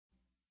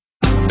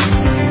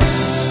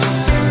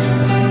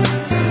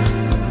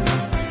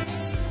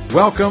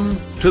Welcome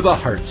to the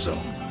Heart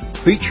Zone,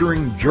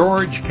 featuring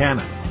George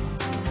Cannon.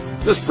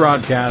 This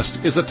broadcast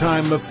is a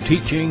time of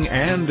teaching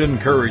and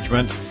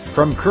encouragement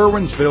from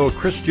Curwensville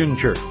Christian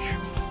Church.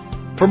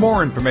 For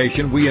more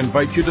information, we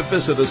invite you to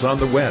visit us on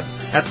the web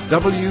at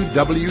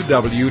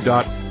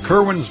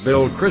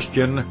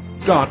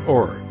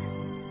www.curwensvillechristian.org.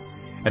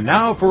 And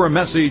now for a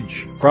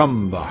message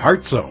from the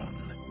Heart Zone.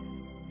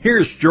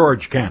 Here's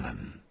George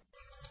Cannon.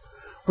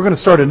 We're going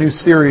to start a new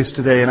series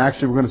today, and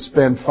actually we're going to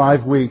spend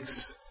 5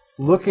 weeks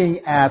looking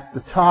at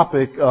the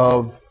topic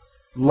of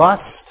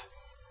lust,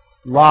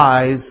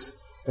 lies,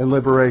 and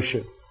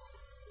liberation.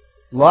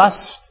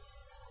 Lust,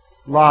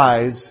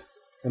 lies,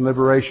 and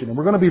liberation. And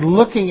we're going to be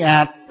looking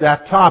at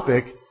that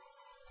topic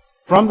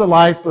from the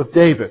life of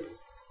David.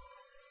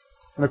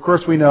 And of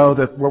course we know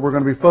that what we're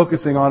going to be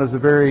focusing on is a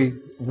very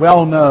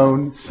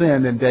well-known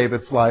sin in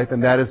David's life,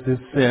 and that is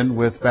his sin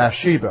with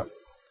Bathsheba.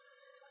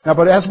 Now,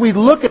 but as we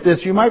look at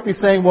this, you might be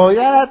saying, well,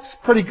 yeah, that's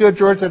pretty good,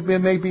 George. That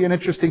may be an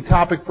interesting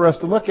topic for us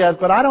to look at,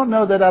 but I don't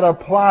know that that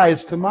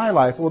applies to my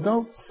life. Well,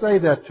 don't say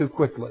that too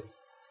quickly.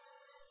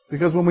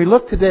 Because when we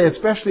look today,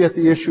 especially at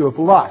the issue of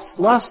lust,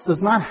 lust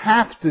does not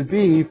have to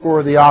be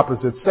for the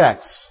opposite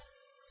sex.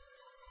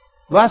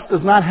 Lust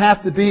does not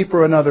have to be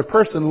for another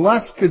person.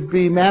 Lust could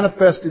be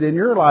manifested in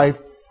your life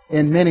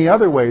in many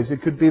other ways.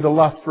 It could be the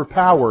lust for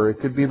power. It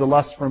could be the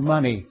lust for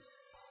money.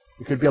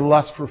 It could be a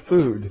lust for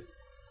food.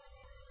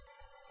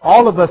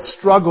 All of us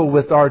struggle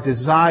with our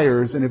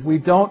desires, and if we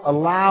don't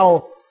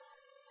allow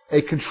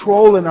a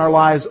control in our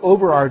lives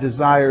over our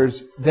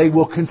desires, they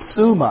will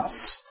consume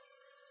us.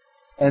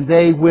 And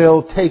they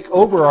will take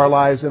over our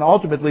lives, and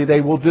ultimately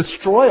they will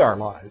destroy our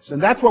lives. And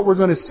that's what we're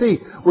going to see.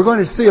 We're going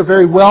to see a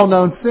very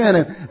well-known sin,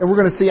 and we're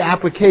going to see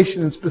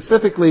application, and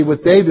specifically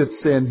with David's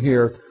sin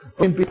here,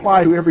 can be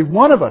applied to every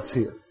one of us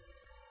here.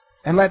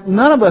 And let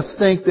none of us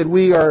think that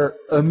we are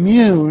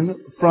immune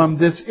from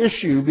this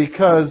issue,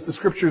 because the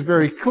Scripture is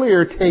very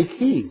clear, take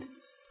heed,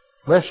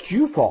 lest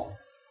you fall.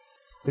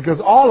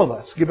 Because all of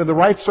us, given the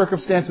right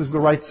circumstances, the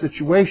right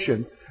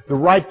situation, the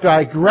right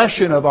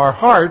digression of our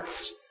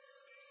hearts,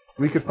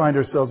 we could find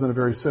ourselves in a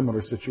very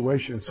similar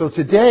situation. So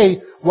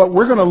today, what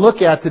we're going to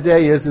look at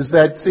today is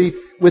that, see,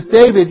 with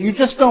David, you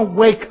just don't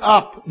wake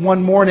up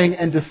one morning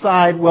and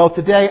decide, well,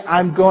 today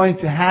I'm going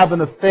to have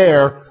an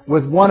affair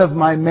with one of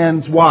my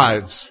men's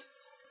wives.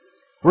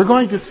 We're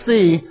going to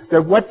see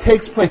that what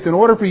takes place, in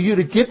order for you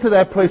to get to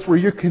that place where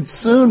you're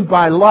consumed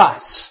by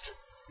lust,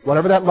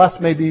 whatever that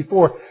lust may be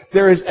for,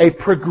 there is a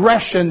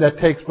progression that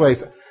takes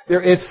place.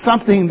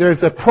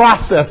 There's a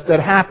process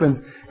that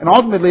happens, and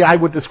ultimately I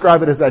would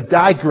describe it as a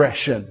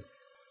digression.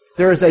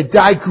 There is a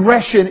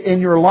digression in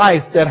your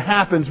life that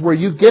happens where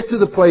you get to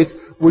the place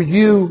where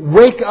you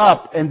wake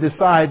up and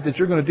decide that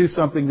you're going to do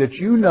something that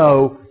you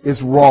know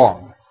is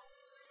wrong.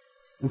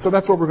 And so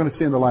that's what we're going to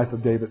see in the life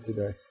of David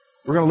today.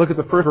 We're going to look at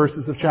the first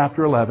verses of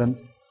chapter 11.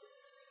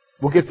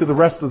 We'll get to the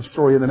rest of the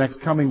story in the next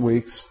coming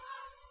weeks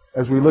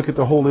as we look at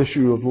the whole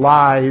issue of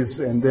lies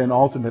and then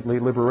ultimately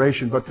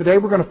liberation. But today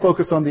we're going to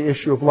focus on the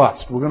issue of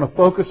lust. We're going to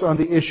focus on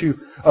the issue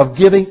of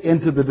giving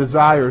into the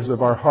desires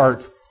of our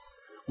heart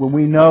when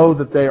we know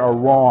that they are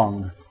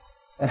wrong,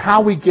 and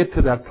how we get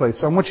to that place.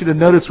 So I want you to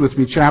notice with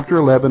me chapter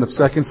 11 of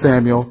 2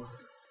 Samuel.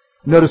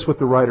 Notice what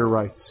the writer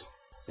writes.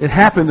 It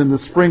happened in the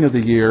spring of the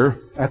year,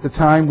 at the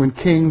time when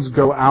kings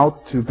go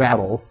out to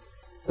battle,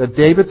 that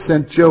David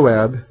sent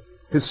Joab,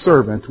 his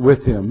servant,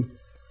 with him,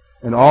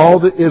 and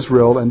all the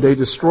Israel, and they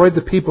destroyed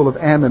the people of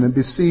Ammon and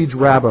besieged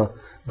Rabbah.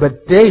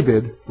 But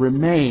David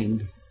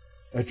remained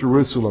at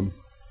Jerusalem.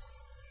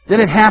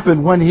 Then it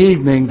happened one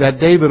evening that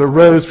David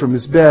arose from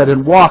his bed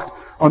and walked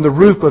on the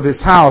roof of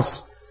his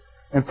house,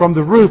 and from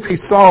the roof he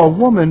saw a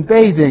woman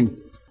bathing.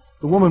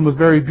 The woman was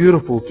very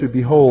beautiful to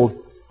behold.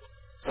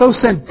 So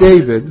sent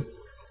David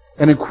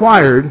and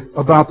inquired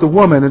about the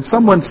woman, and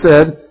someone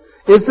said,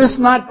 "Is this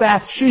not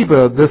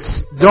Bathsheba, the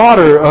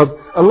daughter of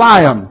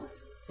Eliam,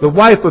 the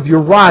wife of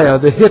Uriah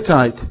the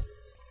Hittite?"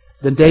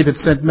 Then David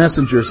sent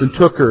messengers and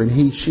took her,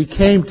 and she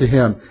came to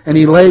him, and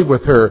he lay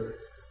with her,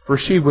 for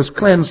she was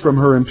cleansed from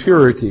her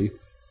impurity.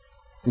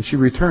 And she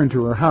returned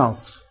to her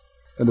house,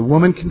 and the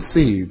woman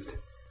conceived.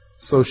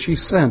 So she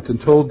sent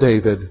and told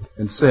David,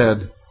 and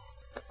said,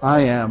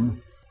 "I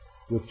am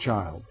with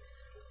child."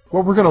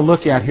 What we're going to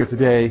look at here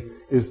today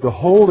is the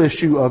whole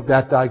issue of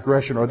that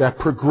digression or that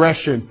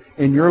progression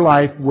in your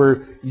life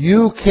where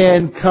you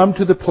can come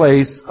to the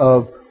place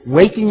of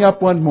waking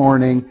up one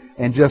morning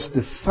and just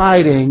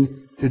deciding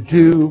to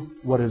do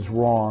what is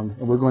wrong.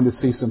 And we're going to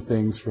see some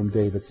things from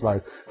David's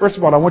life. First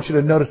of all, I want you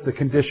to notice the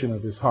condition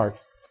of his heart.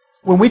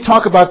 When we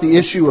talk about the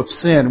issue of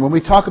sin, when we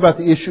talk about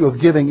the issue of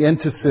giving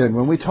into sin,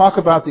 when we talk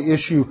about the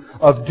issue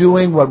of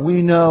doing what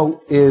we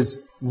know is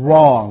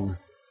wrong,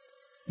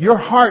 your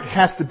heart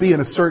has to be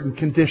in a certain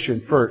condition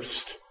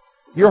first.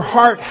 Your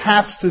heart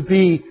has to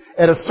be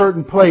at a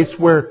certain place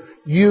where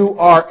you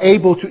are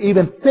able to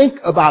even think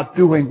about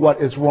doing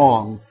what is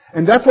wrong.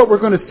 And that's what we're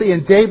going to see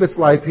in David's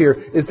life here,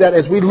 is that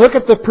as we look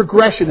at the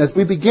progression, as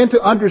we begin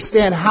to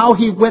understand how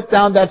he went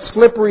down that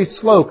slippery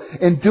slope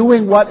in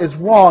doing what is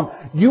wrong,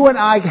 you and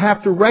I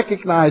have to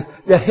recognize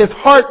that his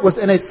heart was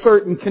in a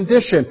certain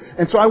condition.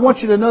 And so I want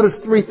you to notice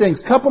three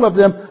things. A couple of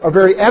them are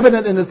very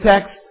evident in the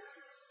text.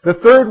 The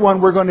third one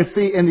we're going to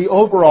see in the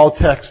overall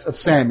text of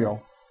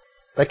Samuel,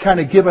 that kind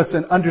of give us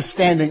an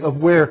understanding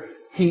of where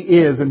he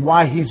is and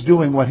why he's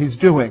doing what he's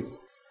doing.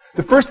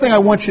 The first thing I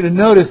want you to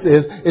notice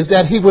is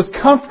that he was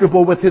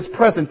comfortable with his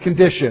present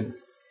condition.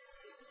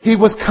 He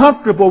was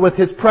comfortable with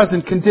his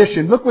present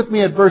condition. Look with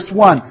me at verse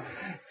 1.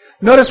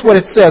 Notice what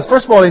it says.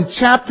 First of all, in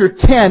chapter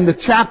 10, the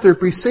chapter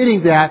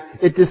preceding that,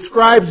 it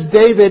describes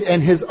David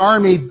and his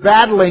army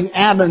battling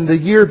Ammon the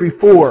year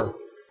before,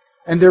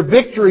 and their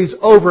victories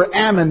over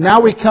Ammon.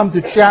 Now we come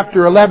to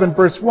chapter 11,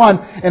 verse 1,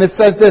 and it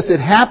says this: It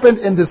happened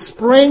in the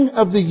spring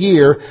of the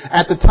year,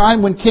 at the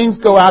time when kings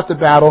go out to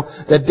battle,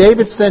 that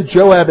David sent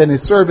Joab and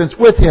his servants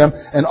with him,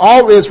 and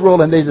all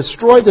Israel, and they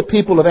destroyed the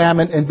people of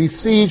Ammon and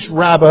besieged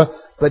Rabbah,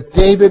 but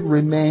David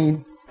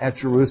remained at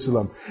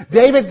Jerusalem.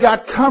 David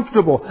got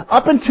comfortable.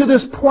 Up until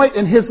this point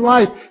in his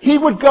life, he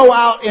would go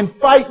out and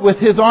fight with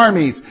his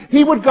armies.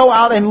 He would go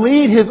out and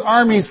lead his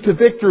armies to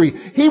victory.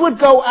 He would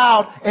go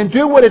out and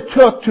do what it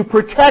took to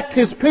protect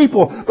his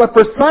people. But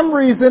for some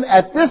reason,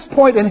 at this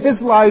point in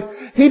his life,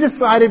 he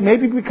decided,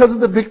 maybe because of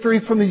the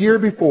victories from the year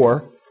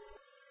before,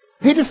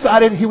 he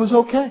decided he was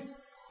okay.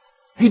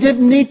 He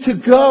didn't need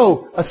to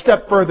go a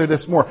step further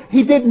this morning.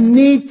 He didn't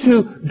need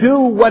to do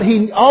what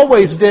he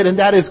always did, and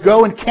that is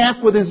go and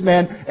camp with his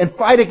men and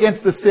fight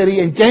against the city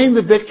and gain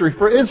the victory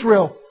for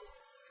Israel.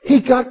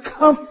 He got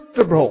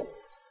comfortable.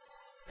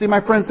 See,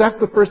 my friends, that's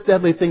the first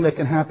deadly thing that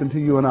can happen to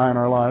you and I in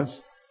our lives.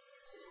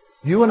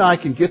 You and I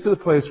can get to the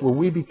place where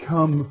we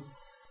become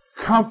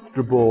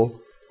comfortable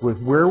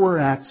with where we're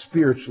at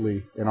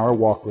spiritually in our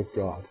walk with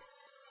God.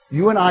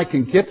 You and I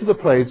can get to the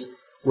place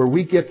where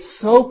we get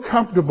so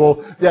comfortable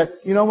that,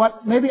 you know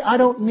what, maybe I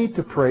don't need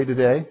to pray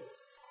today.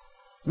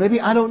 Maybe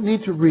I don't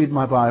need to read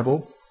my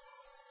Bible.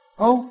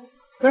 Oh,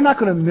 they're not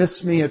going to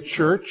miss me at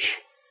church.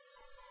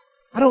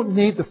 I don't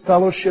need the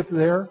fellowship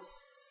there.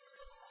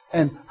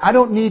 And I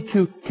don't need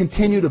to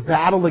continue to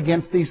battle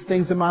against these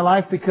things in my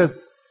life because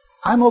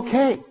I'm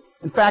okay.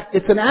 In fact,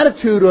 it's an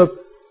attitude of,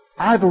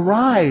 I've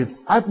arrived,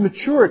 I've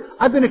matured,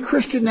 I've been a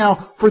Christian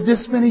now for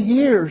this many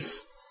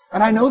years.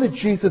 And I know that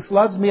Jesus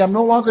loves me. I'm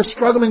no longer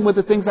struggling with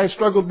the things I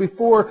struggled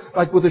before,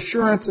 like with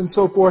assurance and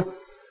so forth.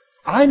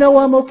 I know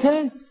I'm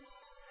okay.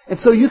 And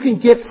so you can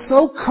get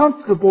so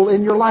comfortable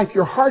in your life.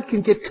 Your heart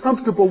can get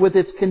comfortable with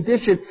its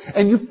condition.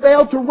 And you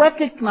fail to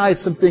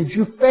recognize some things.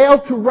 You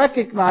fail to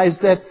recognize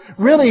that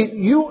really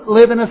you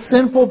live in a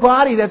sinful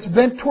body that's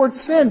bent towards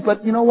sin.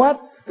 But you know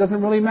what? It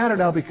doesn't really matter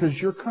now because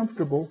you're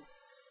comfortable.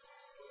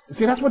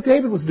 See, that's what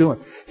David was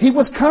doing. He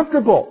was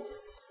comfortable.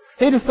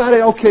 He decided,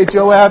 okay,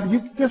 Joab,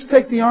 you just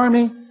take the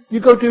army. You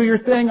go do your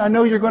thing. I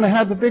know you're going to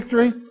have the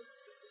victory.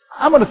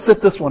 I'm going to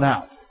sit this one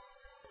out.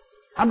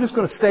 I'm just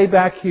going to stay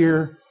back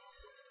here.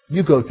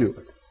 You go do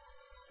it.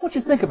 What do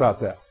you think about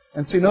that?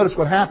 And see, notice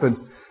what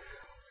happens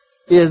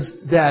is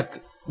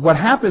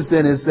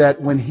that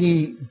when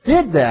he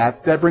did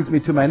that, that brings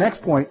me to my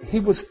next point, he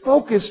was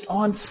focused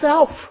on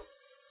self.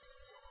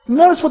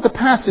 Notice what the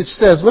passage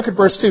says. Look at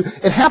verse 2.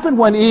 It happened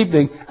one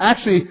evening.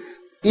 Actually,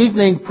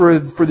 evening for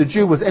the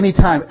Jew was any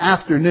time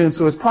afternoon,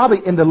 so it's probably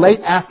in the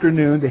late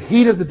afternoon, the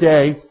heat of the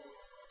day.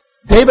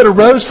 David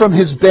arose from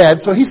his bed,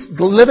 so he's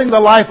living the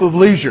life of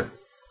leisure.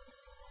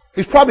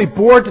 He's probably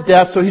bored to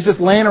death, so he's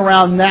just laying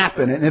around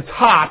napping, and it's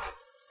hot.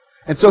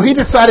 And so he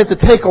decided to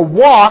take a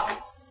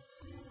walk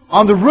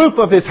on the roof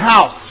of his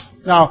house.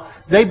 Now,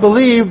 they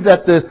believed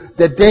that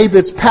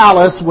David's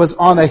palace was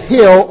on a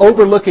hill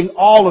overlooking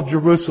all of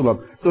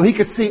Jerusalem. So he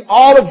could see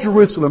all of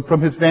Jerusalem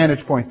from his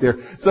vantage point there.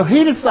 So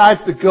he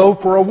decides to go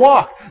for a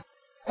walk.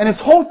 And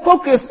his whole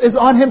focus is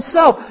on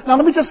himself. Now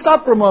let me just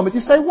stop for a moment.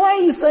 You say, why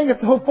are you saying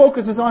his whole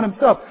focus is on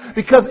himself?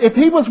 Because if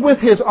he was with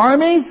his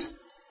armies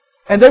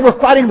and they were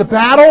fighting the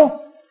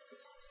battle,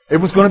 it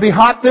was going to be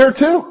hot there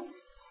too.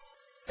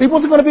 He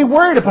wasn't going to be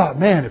worried about,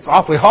 man, it's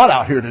awfully hot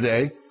out here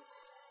today.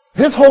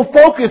 His whole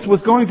focus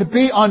was going to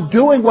be on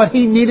doing what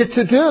he needed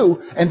to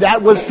do, and that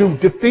was to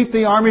defeat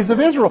the armies of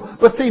Israel.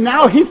 But see,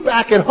 now he's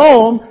back at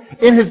home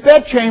in his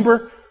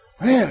bedchamber.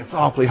 Man, it's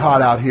awfully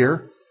hot out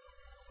here.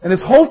 And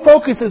his whole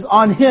focus is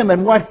on him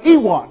and what he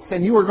wants.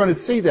 And you are going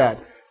to see that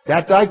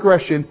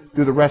digression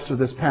through the rest of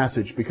this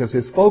passage, because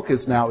his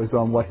focus now is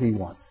on what he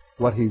wants,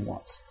 what he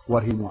wants,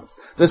 what he wants.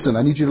 Listen,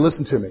 I need you to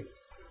listen to me.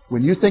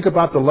 When you think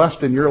about the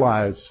lust in your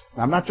lives,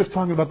 I'm not just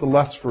talking about the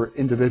lust for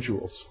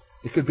individuals.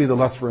 It could be the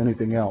lust for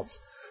anything else.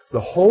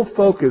 The whole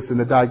focus in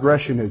the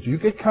digression is you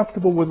get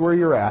comfortable with where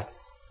you're at.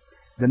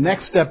 The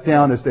next step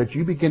down is that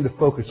you begin to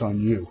focus on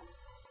you.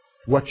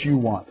 What you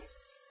want.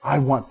 I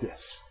want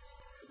this.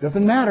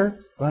 Doesn't matter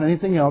about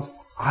anything else.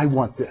 I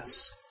want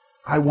this.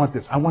 I want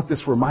this. I want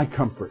this for my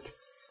comfort.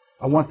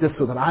 I want this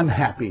so that I'm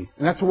happy.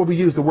 And that's what we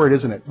use the word,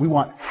 isn't it? We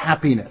want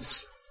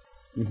happiness.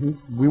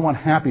 We want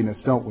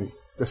happiness, don't we?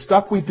 The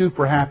stuff we do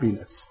for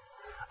happiness.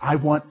 I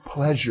want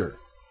pleasure.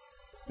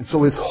 And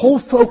so his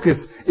whole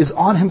focus is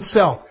on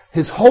himself.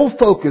 His whole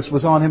focus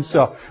was on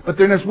himself. But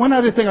then there's one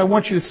other thing I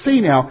want you to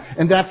see now,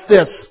 and that's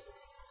this.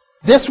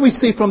 This we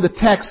see from the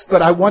text,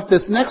 but I want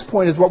this next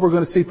point is what we're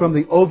going to see from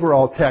the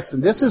overall text.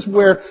 And this is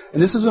where,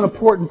 and this is an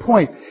important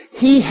point,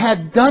 he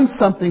had done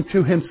something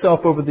to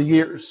himself over the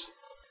years.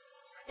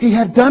 He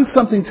had done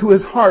something to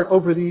his heart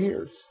over the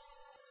years.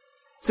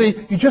 See,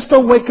 you just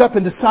don't wake up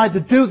and decide to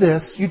do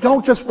this. You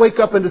don't just wake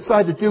up and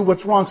decide to do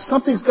what's wrong.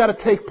 Something's got to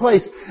take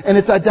place, and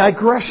it's a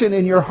digression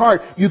in your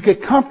heart. You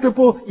get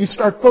comfortable, you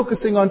start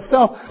focusing on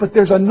self, but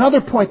there's another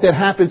point that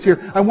happens here.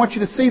 I want you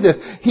to see this.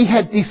 He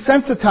had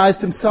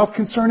desensitized himself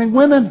concerning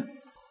women.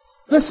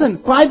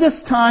 Listen, by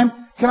this time,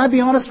 can I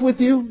be honest with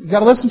you? You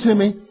got to listen to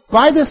me.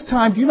 By this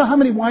time, do you know how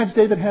many wives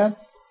David had?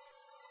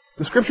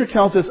 The Scripture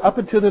tells us up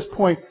until this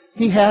point,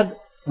 he had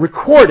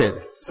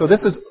recorded, so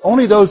this is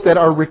only those that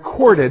are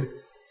recorded,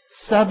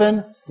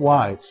 7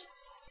 wives.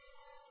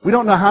 We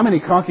don't know how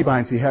many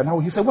concubines he had. No,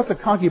 you say, what's a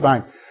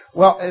concubine?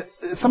 Well,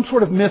 some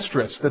sort of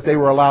mistress that they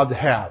were allowed to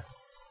have.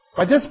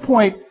 By this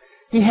point,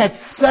 he had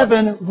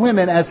 7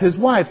 women as his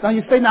wives. Now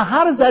you say, now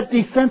how does that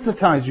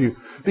desensitize you?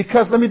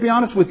 Because let me be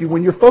honest with you,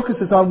 when your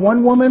focus is on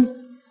one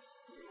woman,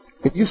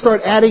 if you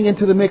start adding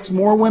into the mix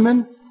more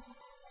women,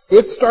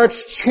 it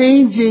starts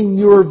changing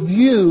your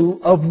view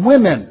of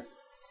women.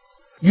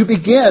 You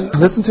begin,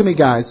 listen to me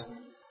guys,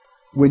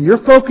 when your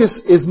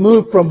focus is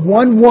moved from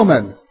one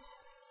woman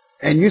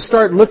and you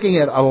start looking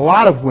at a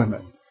lot of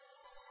women,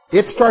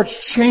 it starts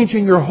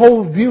changing your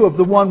whole view of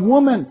the one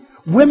woman.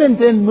 Women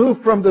then move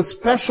from the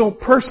special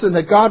person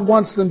that God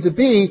wants them to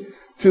be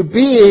to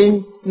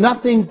being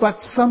nothing but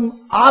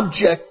some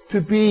object to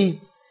be,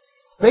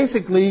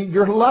 basically,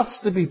 your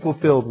lust to be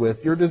fulfilled with,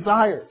 your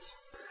desires.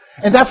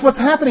 And that's what's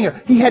happening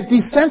here. He had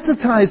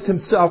desensitized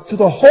himself to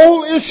the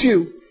whole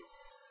issue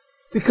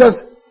because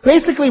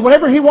basically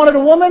whenever he wanted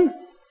a woman,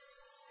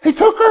 he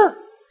took her.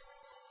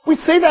 We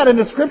see that in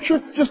the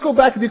Scripture. Just go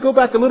back, if you go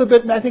back a little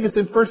bit, and I think it's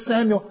in 1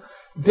 Samuel,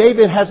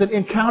 David has an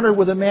encounter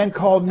with a man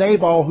called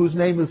Nabal, whose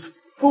name is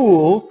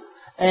Fool.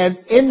 And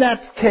in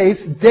that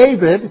case,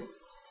 David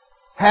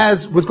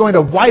was going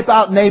to wipe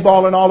out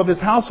Nabal and all of his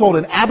household.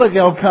 And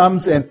Abigail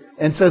comes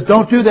and says,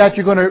 don't do that,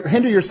 you're going to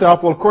hinder yourself.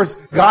 Well, of course,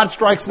 God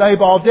strikes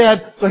Nabal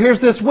dead. So here's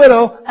this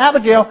widow,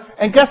 Abigail,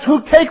 and guess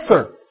who takes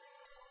her?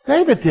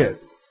 David did.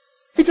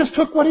 He just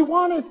took what he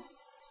wanted.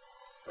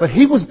 But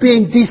he was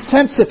being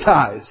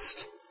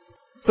desensitized.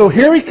 So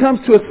here he comes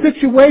to a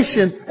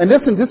situation, and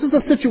listen, this is a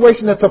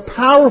situation that's a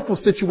powerful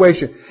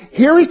situation.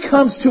 Here he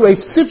comes to a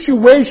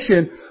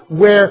situation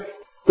where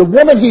the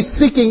woman he's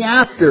seeking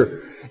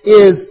after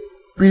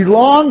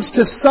belongs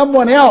to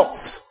someone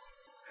else.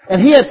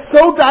 And he had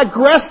so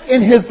digressed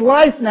in his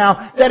life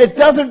now that it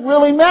doesn't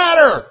really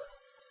matter.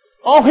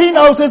 All he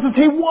knows is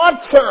he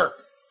wants her.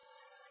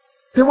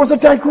 There was a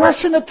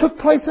digression that took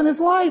place in his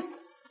life.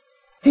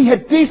 He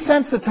had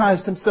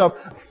desensitized himself.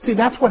 See,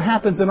 that's what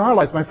happens in our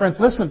lives, my friends.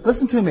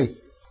 Listen to me.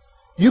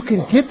 You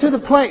can get to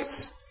the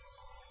place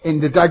in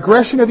the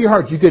digression of your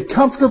heart. You get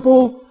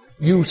comfortable,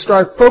 you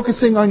start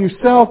focusing on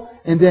yourself,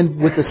 and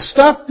then with the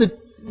stuff that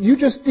you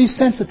just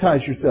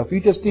desensitize yourself. You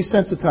just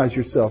desensitize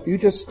yourself. You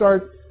just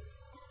start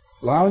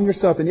allowing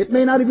yourself, and you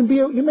may not even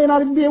be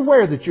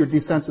aware that you're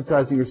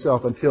desensitizing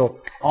yourself until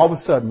all of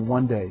a sudden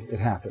one day it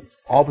happens.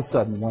 All of a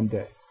sudden one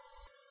day.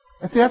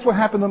 And see, that's what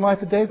happened in the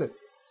life of David.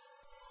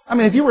 I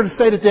mean, if you were to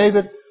say to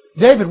David,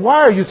 why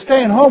are you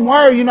staying home?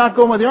 Why are you not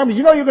going with the army?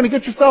 You know you're going to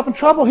get yourself in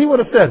trouble. He would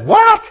have said,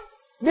 what?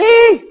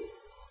 Me?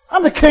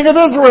 I'm the king of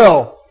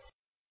Israel.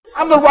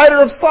 I'm the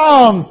writer of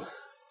Psalms.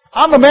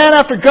 I'm the man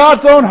after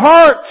God's own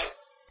heart.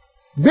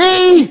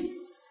 Me?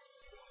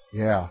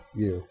 Yeah,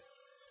 you.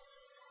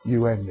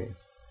 You and me.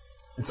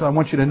 And so I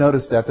want you to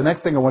notice that. The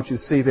next thing I want you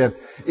to see then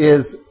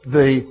is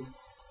the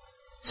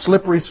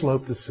slippery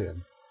slope to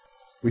sin.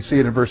 We see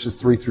it in verses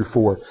 3 through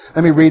 4.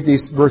 Let me read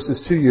these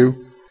verses to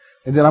you.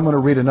 And then I'm going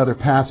to read another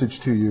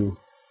passage to you,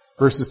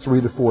 verses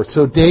 3 to 4.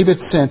 So David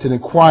sent and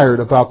inquired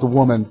about the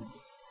woman.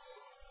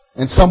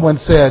 And someone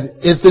said,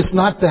 is this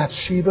not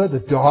Bathsheba,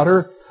 the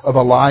daughter of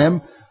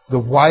Eliam,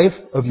 the wife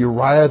of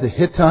Uriah the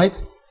Hittite?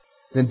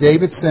 Then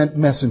David sent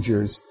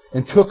messengers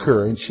and took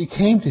her, and she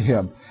came to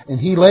him, and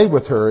he lay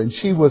with her, and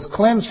she was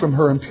cleansed from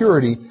her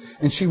impurity,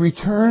 and she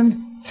returned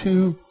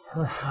to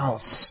her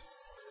house.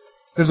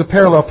 There's a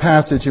parallel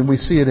passage, and we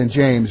see it in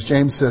James.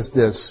 James says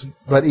this,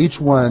 but each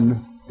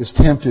one is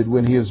tempted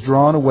when he is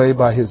drawn away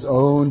by his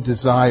own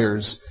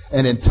desires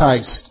and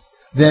enticed.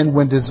 Then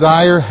when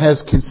desire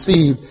has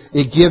conceived,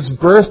 it gives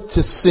birth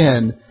to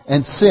sin,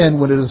 and sin,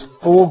 when it is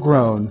full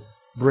grown,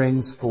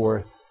 brings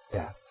forth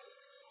death.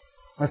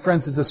 My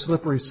friends, it's a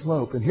slippery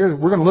slope. And here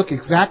we're going to look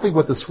exactly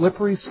what the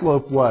slippery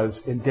slope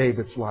was in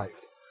David's life.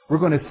 We're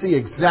going to see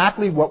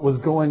exactly what was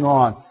going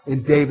on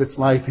in David's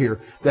life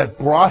here that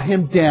brought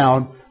him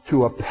down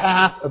to a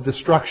path of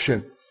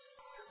destruction.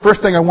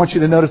 First thing I want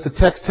you to notice the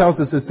text tells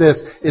us is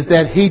this, is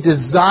that he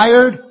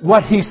desired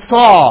what he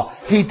saw.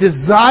 He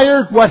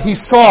desired what he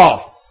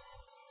saw.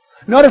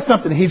 Notice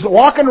something. He's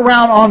walking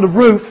around on the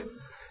roof,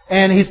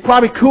 and he's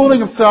probably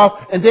cooling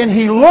himself, and then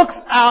he looks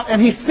out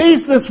and he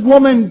sees this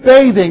woman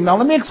bathing. Now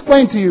let me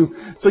explain to you,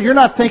 so you're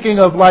not thinking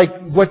of like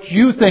what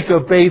you think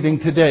of bathing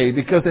today,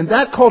 because in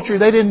that culture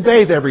they didn't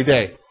bathe every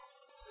day.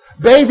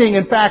 Bathing,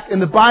 in fact, in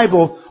the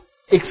Bible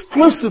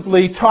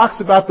exclusively talks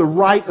about the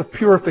rite of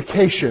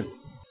purification.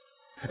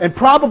 And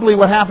probably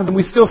what happens, and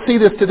we still see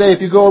this today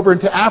if you go over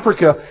into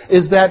Africa,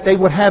 is that they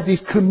would have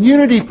these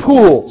community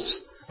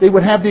pools. They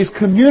would have these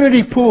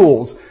community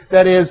pools.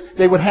 That is,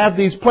 they would have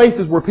these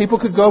places where people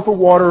could go for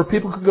water, or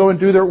people could go and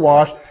do their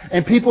wash,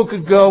 and people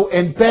could go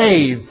and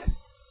bathe.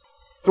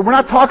 So we're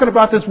not talking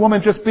about this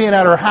woman just being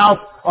at her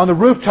house on the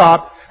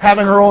rooftop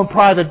having her own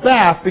private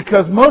bath,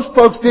 because most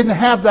folks didn't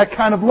have that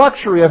kind of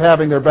luxury of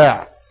having their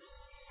bath.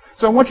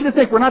 So I want you to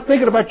think, we're not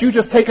thinking about you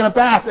just taking a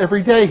bath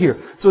every day here.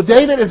 So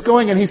David is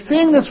going and he's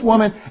seeing this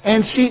woman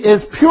and she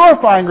is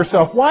purifying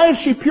herself. Why is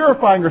she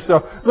purifying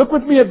herself? Look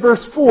with me at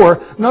verse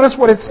 4. Notice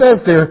what it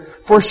says there.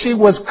 For she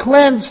was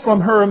cleansed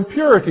from her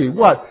impurity.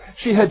 What?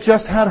 She had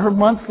just had her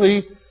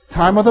monthly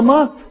time of the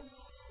month.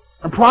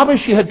 And probably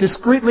she had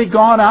discreetly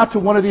gone out to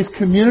one of these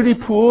community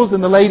pools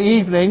in the late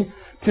evening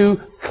to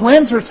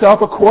cleanse herself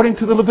according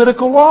to the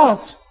Levitical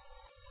laws.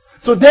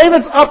 So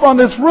David's up on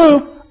this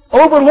roof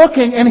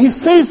overlooking, and he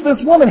sees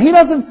this woman.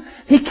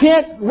 He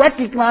can't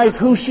recognize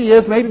who she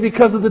is, maybe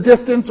because of the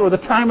distance or the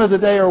time of the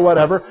day or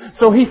whatever.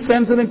 So he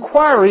sends an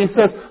inquiry and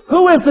says,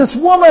 who is this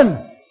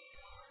woman?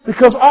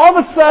 Because all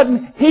of a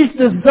sudden, he's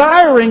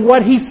desiring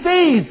what he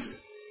sees.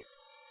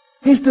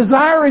 He's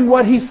desiring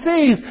what he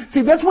sees.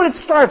 See, that's when it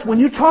starts. When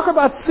you talk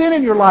about sin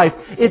in your life,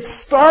 it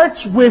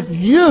starts with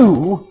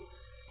you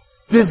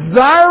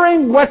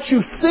desiring what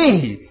you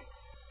see.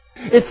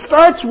 It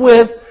starts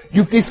with,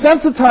 you've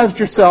desensitized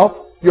yourself.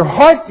 Your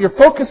heart, your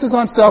focus is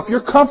on self.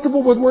 You're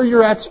comfortable with where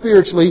you're at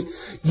spiritually.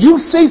 You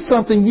see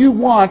something you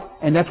want,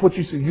 and that's what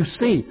you see. You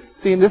see.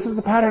 See, and this is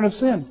the pattern of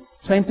sin.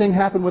 Same thing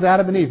happened with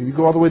Adam and Eve. If you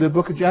go all the way to the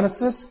book of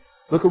Genesis,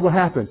 look at what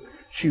happened.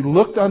 She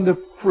looked on the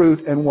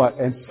fruit and what?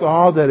 And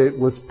saw that it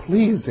was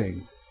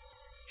pleasing.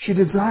 She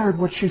desired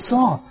what she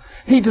saw.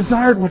 He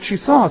desired what she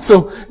saw.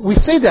 So we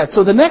see that.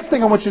 So the next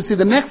thing I want you to see,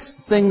 the next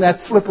thing, that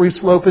slippery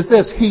slope, is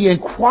this. He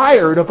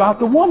inquired about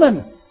the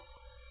woman.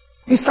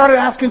 He started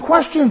asking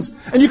questions.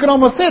 And you can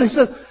almost say it. He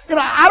said,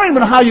 I don't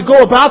even know how you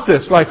go about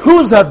this. Like,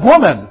 who's that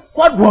woman?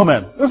 What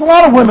woman? There's a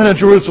lot of women in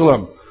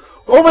Jerusalem.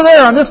 Over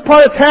there in this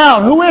part of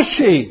town, who is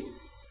she?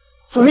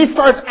 So he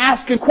starts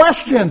asking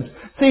questions.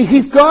 See,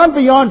 he's gone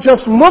beyond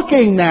just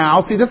looking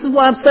now. See, this is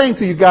what I'm saying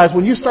to you guys.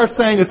 When you start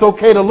saying it's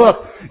okay to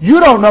look,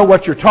 you don't know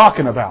what you're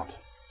talking about.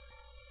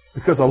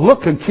 Because a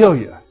look can kill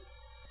you.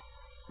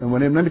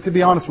 And to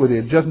be honest with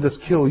you, it doesn't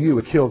just kill you,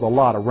 it kills a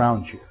lot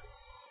around you.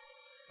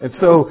 And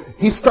so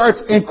he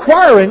starts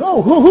inquiring,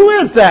 who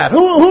is that?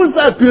 Who's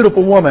that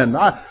beautiful woman?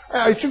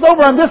 She's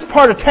over on this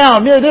part of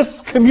town, near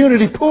this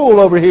community pool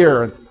over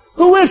here.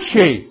 Who is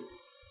she?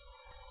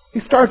 He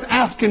starts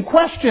asking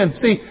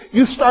questions. See,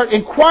 you start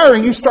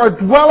inquiring, you start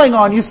dwelling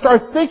on, you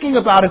start thinking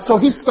about it. So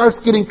he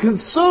starts getting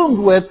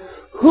consumed with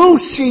who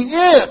she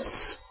is.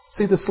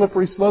 See the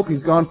slippery slope?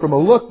 He's gone from a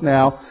look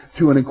now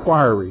to an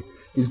inquiry.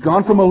 He's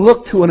gone from a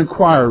look to an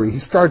inquiry. He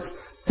starts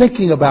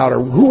thinking about her.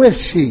 Who is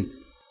she?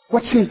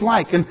 What she's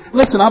like. And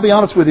listen, I'll be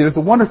honest with you. There's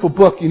a wonderful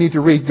book you need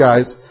to read,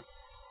 guys.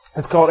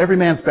 It's called Every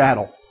Man's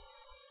Battle.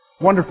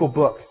 Wonderful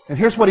book. And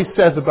here's what he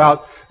says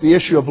about the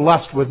issue of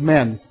lust with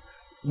men.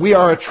 We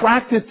are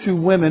attracted to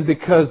women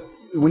because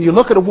when you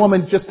look at a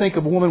woman, just think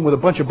of a woman with a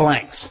bunch of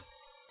blanks.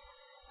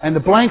 And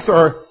the blanks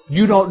are,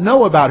 you don't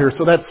know about her,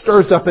 so that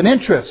stirs up an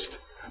interest.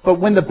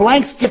 But when the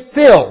blanks get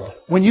filled,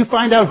 when you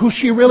find out who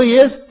she really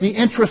is, the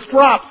interest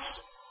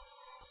drops.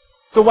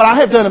 So what I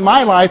have done in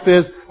my life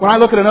is, when I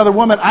look at another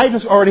woman, I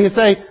just already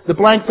say, the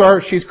blanks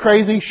are, she's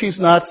crazy, she's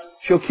nuts,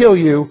 she'll kill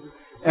you.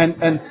 And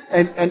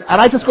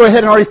I just go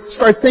ahead and already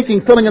start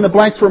thinking, filling in the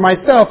blanks for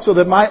myself, so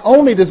that my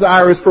only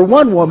desire is for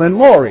one woman,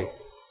 Lori.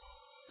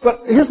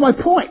 But here's my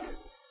point.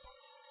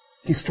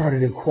 He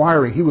started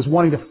inquiring. He was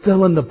wanting to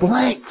fill in the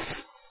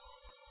blanks.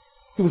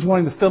 He was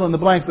wanting to fill in the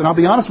blanks. And I'll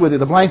be honest with you,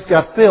 the blanks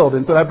got filled.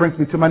 And so that brings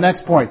me to my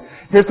next point.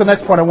 Here's the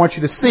next point I want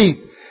you to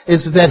see,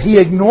 is that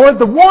he ignored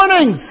the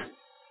warnings.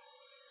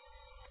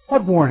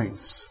 What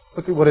warnings?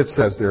 Look at what it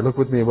says there. Look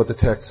with me at what the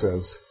text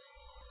says.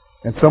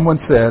 And someone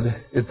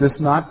said, is this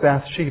not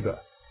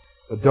Bathsheba,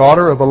 the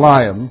daughter of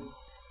Eliam,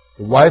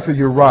 the wife of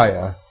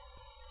Uriah,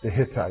 the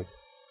Hittite?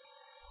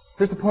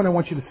 Here's the point I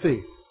want you to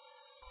see.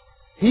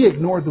 He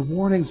ignored the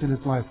warnings in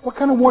his life. What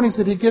kind of warnings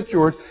did he get,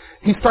 George?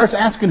 He starts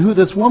asking who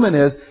this woman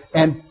is,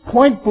 and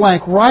point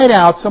blank, right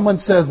out, someone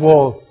says,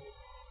 well,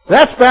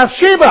 that's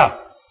Bathsheba.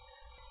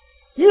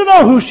 You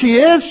know who she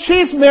is.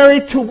 She's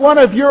married to one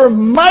of your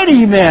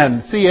mighty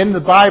men. See, in the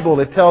Bible,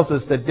 it tells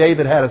us that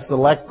David had a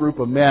select group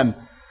of men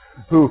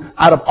who,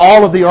 out of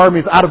all of the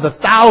armies, out of the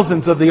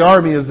thousands of the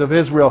armies of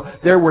Israel,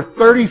 there were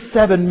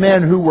 37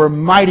 men who were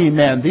mighty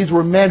men. These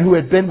were men who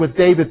had been with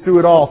David through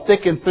it all,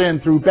 thick and thin,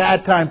 through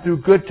bad time,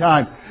 through good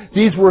time.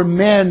 These were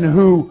men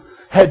who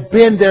had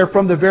been there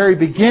from the very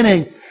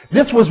beginning.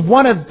 This was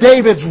one of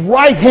David's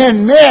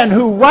right-hand men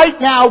who right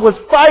now was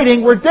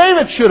fighting where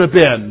David should have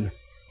been.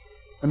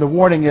 And the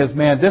warning is,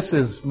 man, this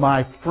is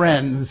my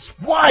friend's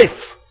wife.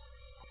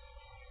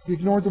 He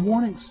ignored the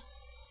warnings.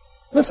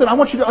 Listen, I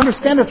want you to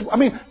understand this.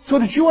 So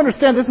did you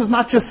understand this is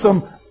not just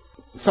some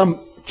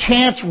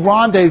chance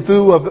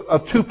rendezvous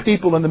of two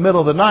people in the middle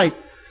of the night?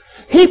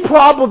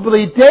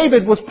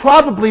 David was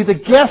probably the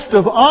guest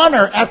of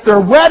honor at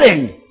their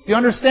wedding. You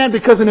understand?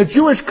 Because in a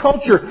Jewish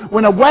culture,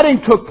 when a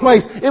wedding took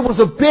place, it was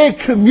a big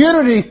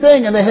community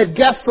thing, and they had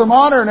guests of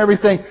honor and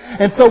everything.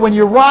 And so when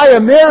Uriah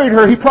married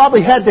her, he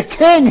probably had the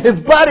king, his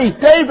buddy,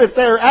 David,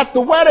 there at the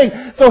wedding.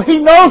 So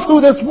he knows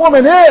who this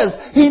woman is.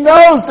 He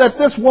knows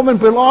that this woman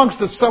belongs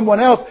to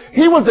someone else.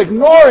 He was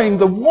ignoring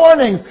the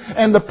warnings,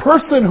 and the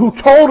person who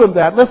told him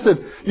that,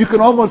 listen, you can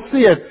almost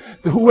see it.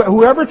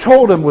 Whoever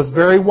told him was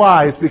very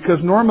wise,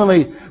 because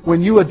normally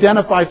when you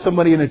identify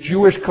somebody in a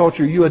Jewish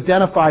culture, you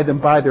identify them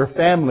by their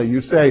family.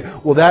 You say,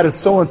 well, that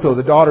is so-and-so,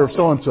 the daughter of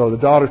so-and-so, the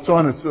daughter of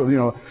so-and-so, you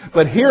know.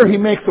 But here he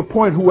makes a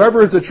point,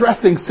 whoever is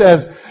addressing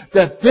says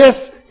that this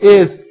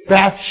is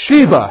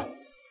Bathsheba,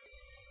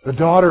 the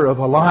daughter of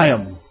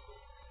Eliam,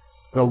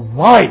 the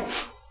wife.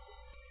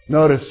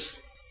 Notice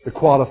the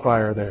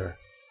qualifier there,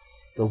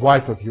 the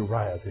wife of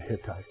Uriah the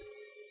Hittite.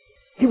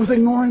 He was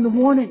ignoring the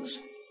warnings.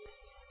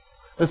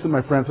 Listen,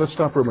 my friends, let's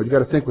stop for a moment. You've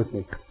got to think with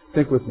me.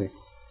 Think with me.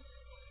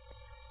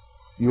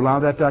 You allow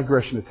that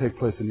digression to take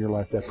place in your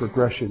life, that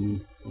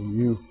progression.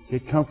 You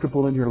get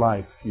comfortable in your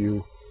life.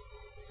 You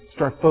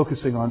start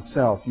focusing on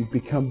self. You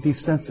become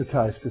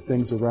desensitized to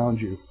things around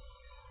you.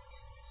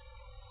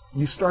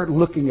 You start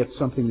looking at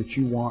something that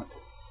you want.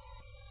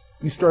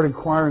 You start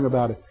inquiring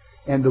about it.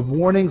 And the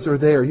warnings are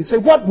there. You say,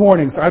 what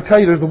warnings? I'll tell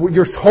you,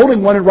 you're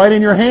holding one right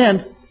in your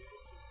hand.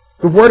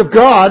 The Word of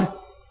God.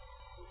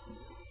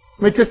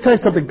 Let me just tell you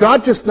something.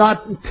 God does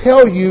not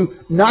tell you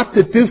not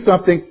to do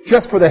something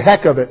just for the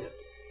heck of it.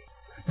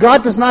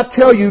 God does not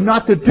tell you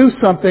not to do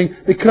something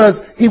because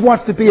He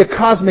wants to be a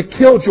cosmic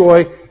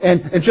killjoy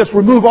and just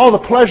remove all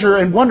the pleasure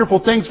and wonderful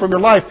things from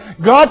your life.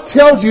 God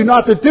tells you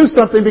not to do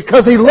something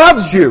because He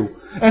loves you.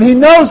 And He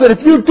knows that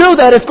if you do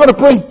that, it's going to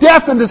bring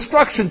death and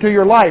destruction to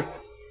your life.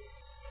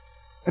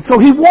 And so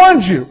He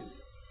warns you.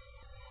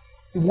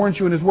 He warns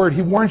you in His Word.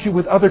 He warns you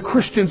with other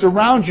Christians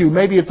around you.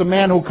 Maybe it's a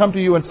man who will come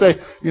to you and say,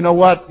 you know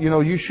what,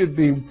 you should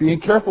be being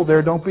careful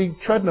there. Don't be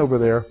treading over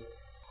there.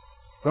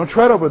 Don't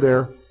tread over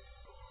there.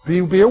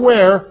 Be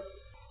aware.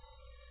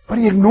 But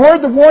he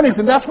ignored the warnings,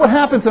 and that's what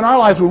happens in our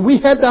lives when we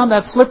head down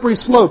that slippery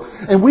slope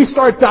and we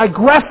start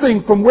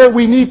digressing from where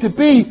we need to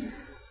be.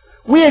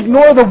 We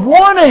ignore the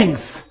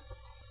warnings.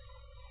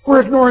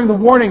 We're ignoring the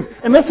warnings.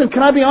 And listen,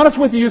 can I be honest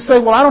with you? You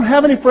say, well, I don't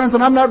have any friends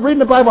and I'm not reading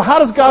the Bible.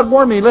 How does God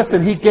warn me?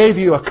 Listen, He gave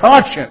you a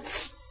conscience.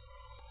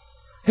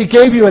 He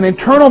gave you an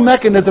internal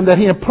mechanism that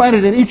He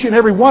implanted in each and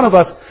every one of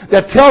us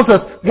that tells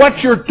us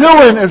what you're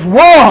doing is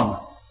wrong.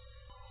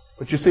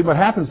 But you see, what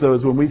happens though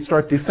is when we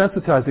start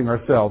desensitizing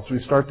ourselves, we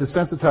start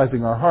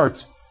desensitizing our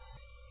hearts,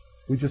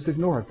 we just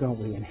ignore it, don't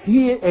we? And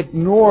he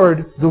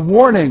ignored the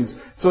warnings.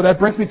 So that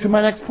brings me to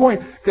my next point.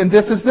 And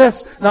this is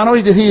this. Not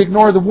only did he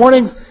ignore the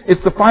warnings,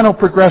 it's the final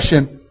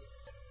progression.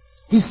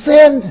 He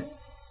sinned.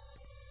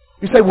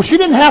 You say, well, she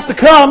didn't have to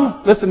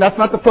come. Listen, that's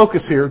not the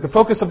focus here. The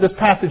focus of this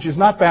passage is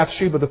not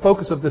Bathsheba. The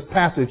focus of this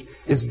passage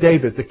is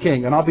David, the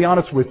king. And I'll be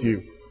honest with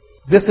you.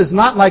 This is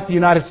not like the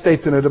United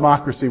States in a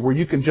democracy where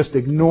you can just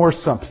ignore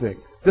something.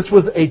 This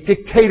was a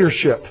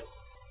dictatorship.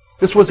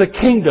 This was a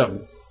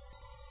kingdom.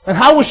 And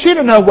how was she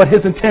to know what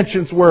his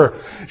intentions were?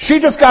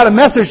 She just got a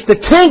message, the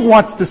king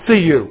wants to see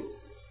you.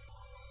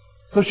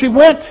 So she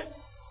went.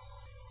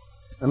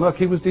 And look,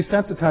 he was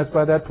desensitized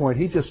by that point.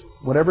 He just,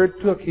 whatever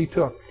it took, he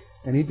took.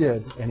 And he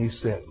did. And he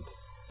sinned.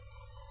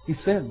 He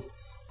sinned.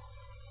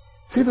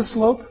 See the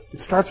slope? It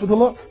starts with a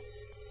look.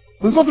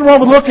 There's nothing wrong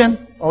with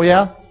looking. Oh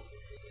yeah?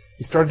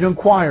 He started to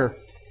inquire.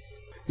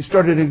 He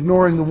started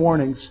ignoring the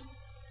warnings.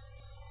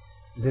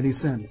 And then he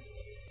sinned.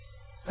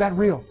 Is that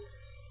real?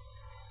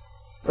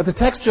 But the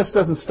text just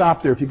doesn't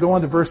stop there. If you go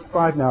on to verse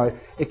 5 now,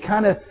 it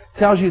kind of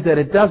tells you that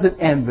it doesn't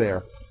end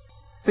there.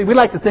 See, we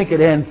like to think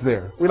it ends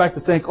there. We like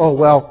to think, oh,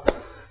 well,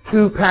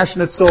 two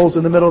passionate souls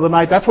in the middle of the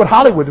night. That's what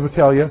Hollywood would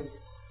tell you.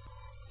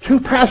 Two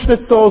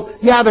passionate souls,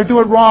 yeah, they're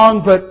doing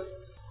wrong, but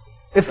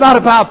it's not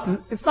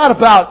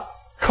about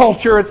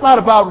culture. It's not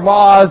about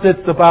laws.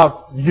 It's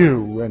about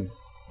you. And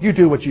you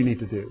do what you need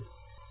to do.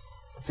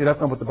 See,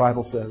 that's not what the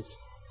Bible says.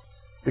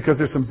 Because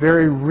there's some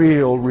very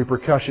real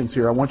repercussions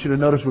here. I want you to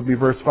notice would be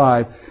verse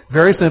 5.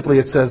 Very simply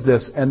it says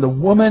this, and the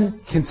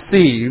woman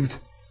conceived,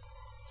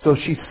 so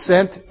she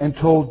sent and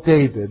told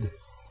David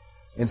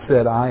and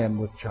said, I am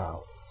with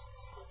child.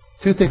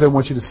 Two things I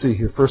want you to see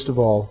here. First of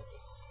all,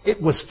 it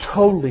was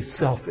totally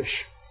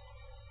selfish.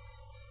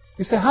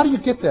 You say, how do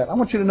you get that? I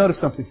want you to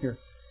notice something here.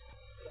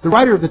 The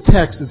writer of the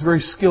text is very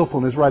skillful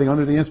in his writing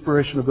under the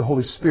inspiration of the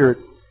Holy Spirit.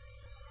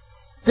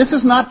 This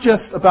is not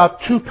just about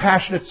two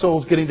passionate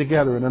souls getting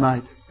together in the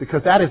night,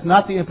 because that is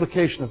not the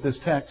implication of this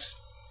text.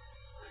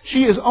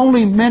 She is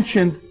only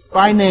mentioned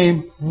by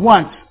name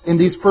once in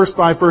these first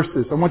 5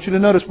 verses. I want you to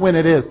notice when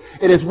it is.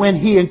 It is when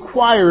he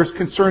inquires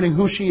concerning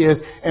who she is,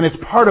 and it's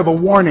part of a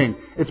warning.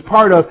 It's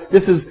part of,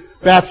 this is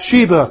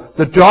Bathsheba,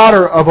 the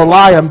daughter of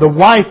Eliam, the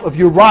wife of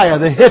Uriah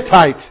the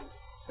Hittite.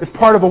 It's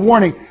part of a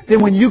warning.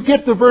 Then when you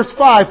get to verse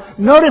 5,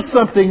 notice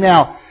something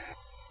now.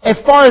 As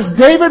far as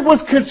David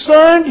was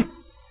concerned,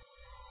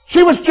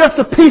 she was just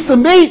a piece of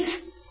meat.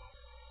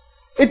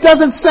 It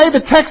doesn't say,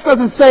 the text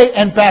doesn't say,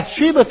 and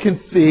Bathsheba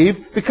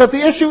conceived, because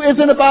the issue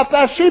isn't about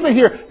Bathsheba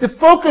here. The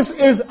focus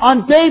is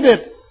on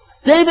David.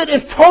 David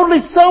is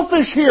totally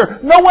selfish here.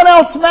 No one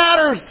else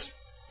matters.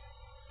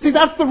 See,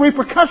 that's the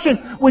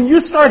repercussion when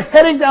you start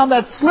heading down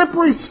that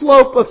slippery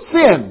slope of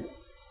sin,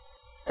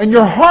 and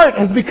your heart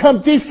has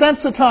become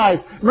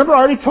desensitized. Remember,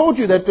 I already told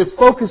you that this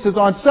focus is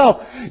on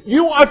self.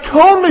 You are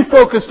totally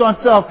focused on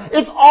self.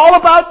 It's all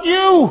about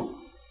you.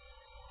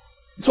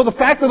 So the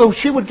fact that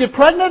she would get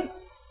pregnant,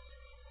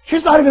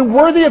 she's not even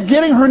worthy of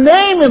getting her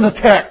name in the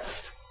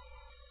text.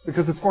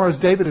 Because as far as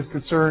David is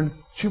concerned,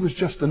 she was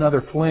just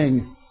another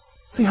fling.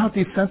 See how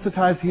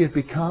desensitized he had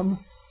become?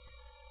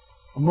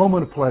 A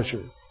moment of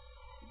pleasure.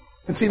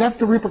 And see, that's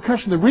the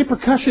repercussion. The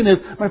repercussion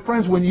is, my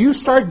friends, when you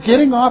start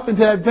getting off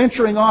into that,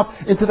 venturing off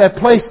into that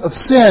place of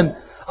sin,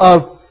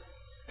 of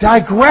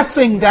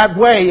digressing that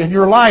way in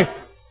your life,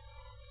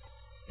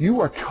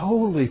 you are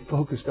totally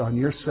focused on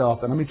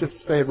yourself. And let me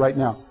just say it right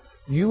now.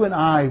 You and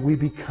I, we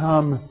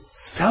become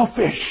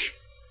selfish.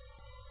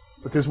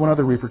 But there's one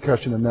other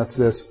repercussion, and that's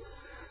this.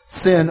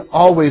 Sin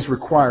always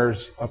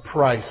requires a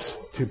price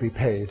to be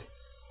paid.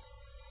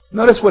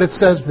 Notice what it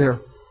says there.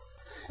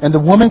 And the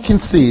woman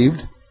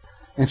conceived,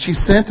 and she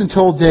sent and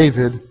told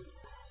David,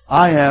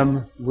 I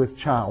am with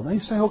child. Now you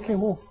say, okay,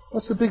 well,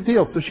 what's the big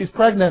deal? So she's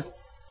pregnant.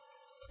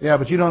 Yeah,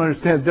 but you don't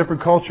understand a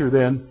different culture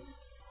then.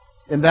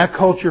 In that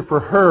culture, for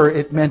her,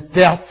 it meant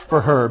death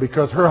for her.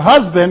 Because her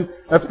husband,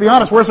 let's be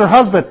honest, where's her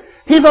husband?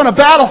 He's on a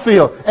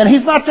battlefield, and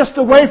he's not just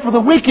away for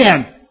the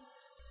weekend.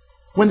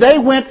 When they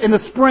went in the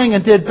spring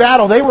and did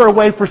battle, they were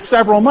away for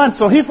several months.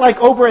 So he's like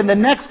over in the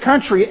next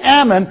country,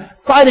 Ammon,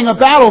 fighting a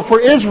battle for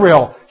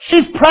Israel.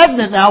 She's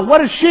pregnant now.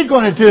 What is she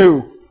going to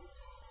do?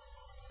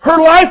 Her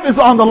life is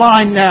on the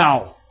line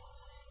now.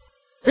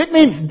 It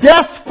means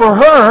death for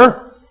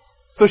her.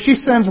 So she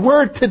sends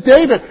word to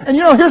David. And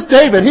here's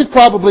David. He's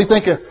probably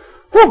thinking,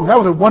 whew, that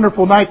was a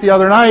wonderful night the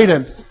other night,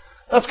 and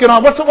let's get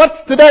on. What's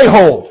today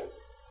hold?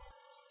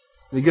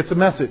 And he gets a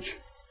message.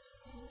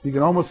 You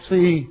can almost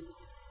see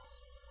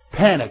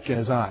panic in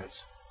his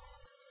eyes.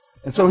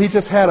 And so he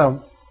just had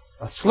a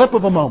slip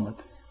of a moment.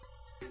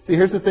 See,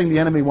 here's the thing the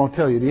enemy won't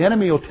tell you. The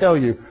enemy will tell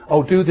you,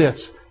 oh, do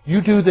this.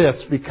 You do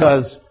this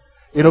because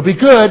it'll be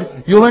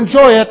good. You'll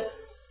enjoy it.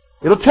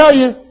 It'll tell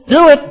you,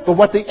 do it. But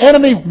what the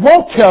enemy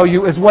won't tell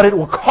you is what it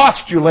will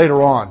cost you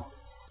later on.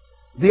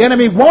 The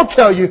enemy won't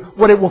tell you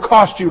what it will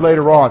cost you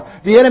later on.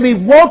 The enemy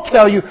won't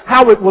tell you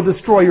how it will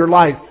destroy your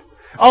life.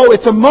 Oh,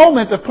 it's a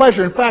moment of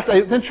pleasure. In fact,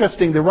 it's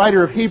interesting. The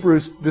writer of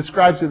Hebrews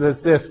describes it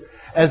as this,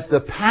 as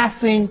the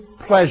passing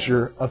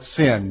pleasure of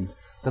sin.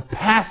 The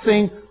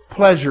passing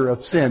pleasure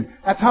of sin.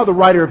 That's how the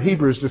writer of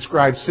Hebrews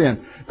describes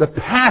sin. The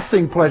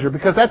passing pleasure,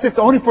 because it's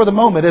only for the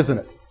moment, isn't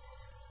it?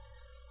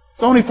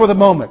 It's only for the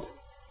moment.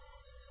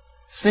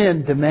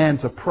 Sin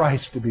demands a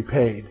price to be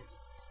paid.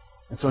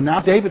 And so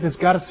now David has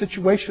got a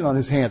situation on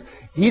his hands.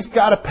 He's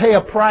got to pay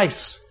a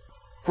price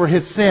for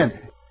his sin.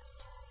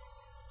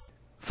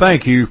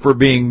 Thank you for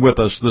being with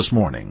us this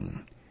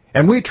morning.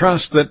 And we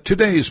trust that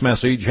today's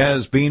message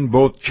has been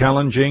both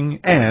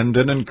challenging and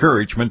an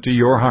encouragement to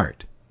your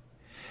heart.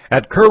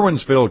 At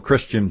Curwensville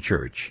Christian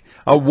Church,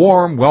 a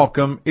warm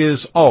welcome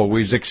is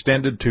always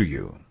extended to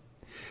you.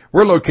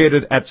 We're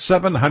located at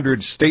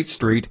 700 State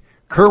Street,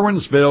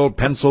 Curwensville,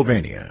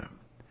 Pennsylvania.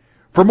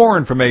 For more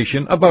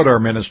information about our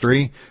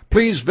ministry,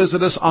 please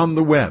visit us on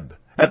the web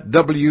at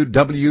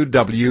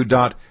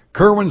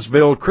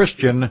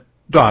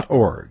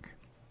www.curwensvillechristian.org.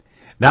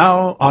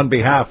 Now, on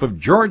behalf of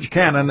George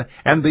Cannon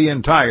and the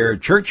entire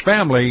church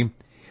family,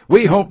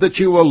 we hope that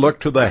you will look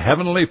to the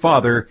Heavenly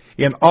Father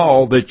in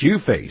all that you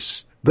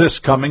face this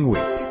coming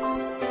week.